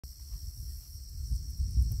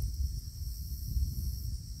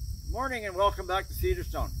Morning and welcome back to Cedar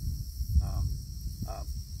Stone.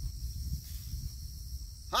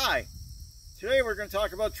 Hi, today we're going to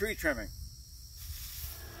talk about tree trimming.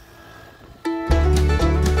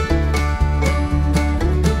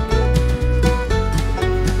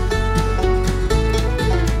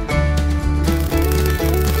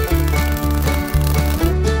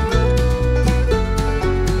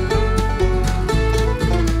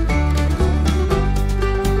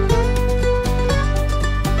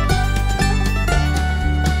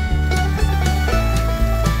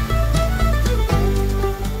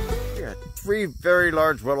 Three very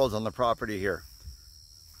large willows on the property here.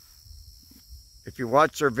 If you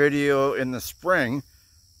watched our video in the spring,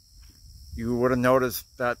 you would have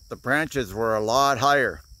noticed that the branches were a lot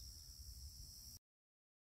higher.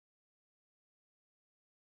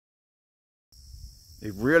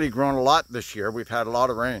 They've really grown a lot this year. We've had a lot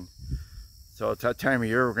of rain. So it's that time of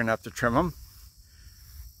year we're going to have to trim them.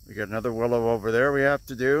 We got another willow over there we have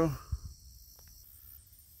to do.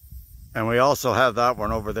 And we also have that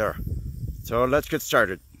one over there. So let's get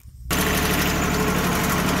started. When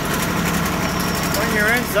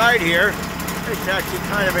you're inside here, it's actually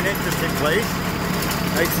kind of an interesting place.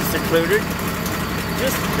 Nice and secluded.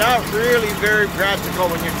 Just not really very practical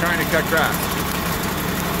when you're trying to cut grass.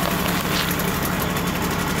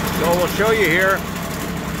 So we'll show you here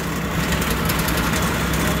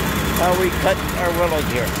how we cut our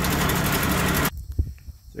willows here.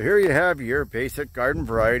 So here you have your basic garden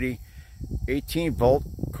variety 18-volt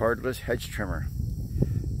cordless hedge trimmer.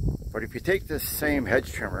 But if you take this same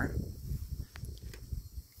hedge trimmer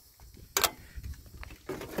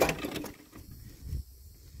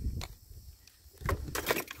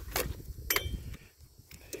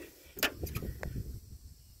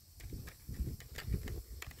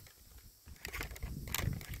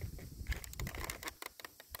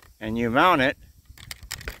and you mount it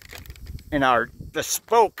in our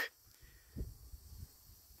bespoke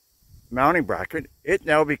mounting bracket, it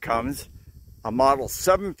now becomes a model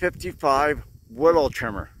 755 willow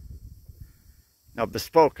trimmer. Now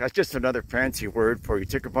bespoke, that's just another fancy word for you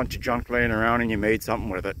took a bunch of junk laying around and you made something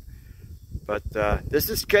with it. But this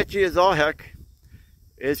is sketchy as all heck.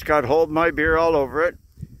 It's got hold my beer all over it,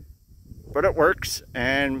 but it works.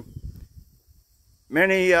 And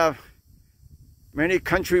many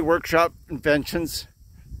country workshop inventions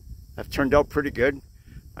have turned out pretty good.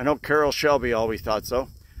 I know Carol Shelby always thought so.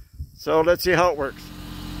 So let's see how it works.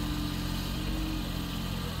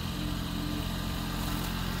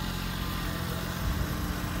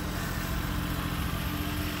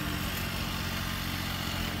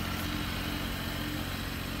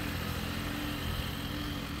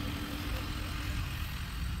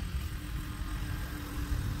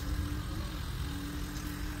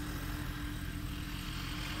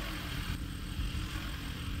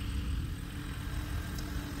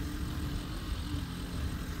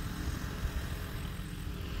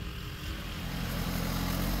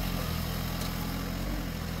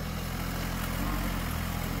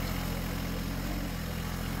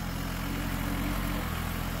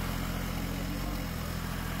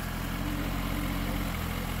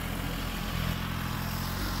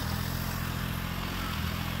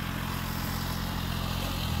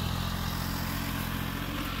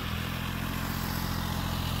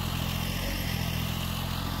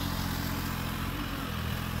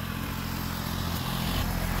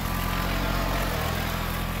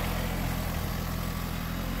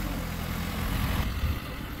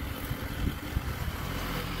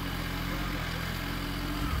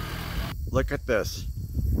 Look at this.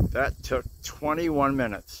 That took 21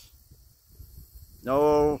 minutes.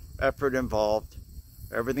 No effort involved.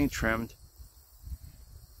 Everything trimmed.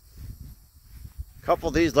 A couple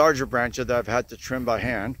of these larger branches that I've had to trim by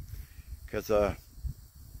hand because our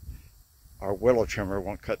willow trimmer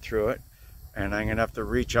won't cut through it. And I'm going to have to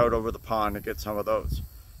reach out over the pond to get some of those.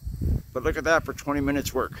 But look at that for 20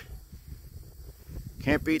 minutes work.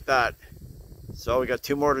 Can't beat that. So we got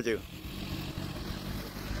 2 more to do.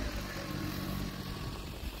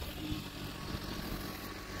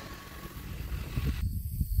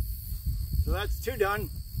 So that's 2 done,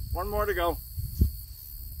 1 more to go.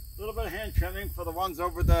 A little bit of hand trimming for the ones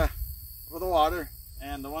over the water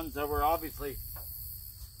and the ones that were obviously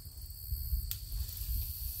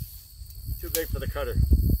too big for the cutter.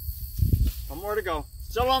 1 more to go.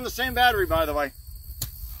 Still on the same battery, by the way.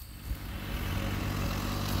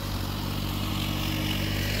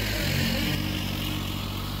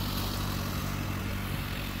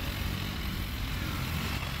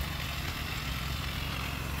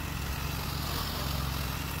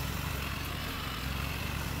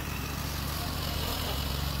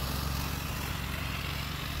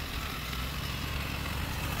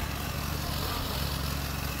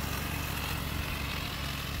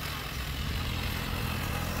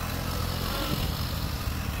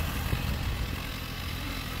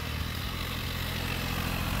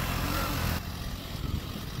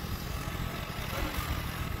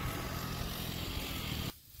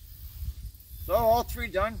 So all three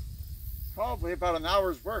done, probably about an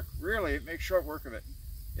hour's work. Really, make short work of it.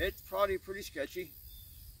 It's probably pretty sketchy,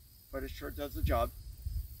 but it sure does the job.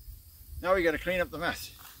 Now we got to clean up the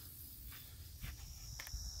mess.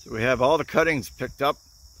 So we have all the cuttings picked up,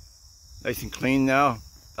 nice and clean now.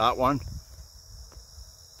 That one,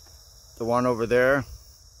 the one over there,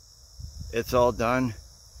 it's all done,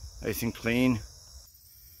 nice and clean.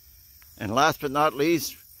 And last but not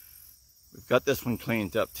least, we've got this one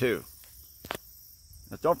cleaned up too.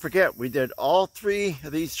 Now don't forget, we did all three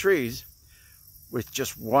of these trees with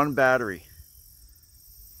just one battery.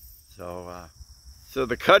 So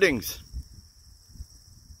the cuttings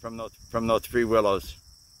from those three willows,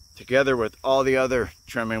 together with all the other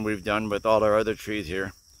trimming we've done with all our other trees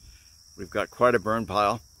here, we've got quite a burn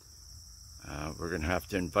pile. We're going to have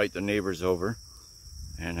to invite the neighbors over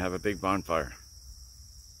and have a big bonfire.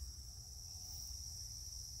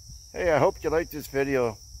 Hey, I hope you liked this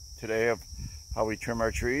video today of how we trim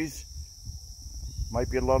our trees. Might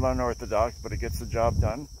be a little unorthodox, but it gets the job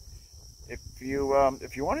done. If you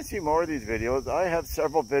want to see more of these videos, I have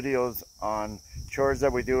several videos on chores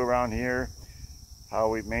that we do around here, how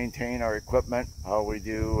we maintain our equipment, how we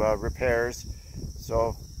do repairs.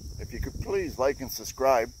 So if you could please like and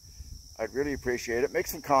subscribe, I'd really appreciate it. Make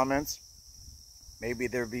some comments. Maybe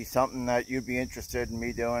there'd be something that you'd be interested in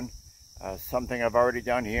me doing. Something I've already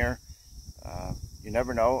done here. You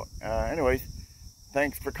never know. Anyways,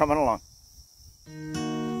 thanks for coming along.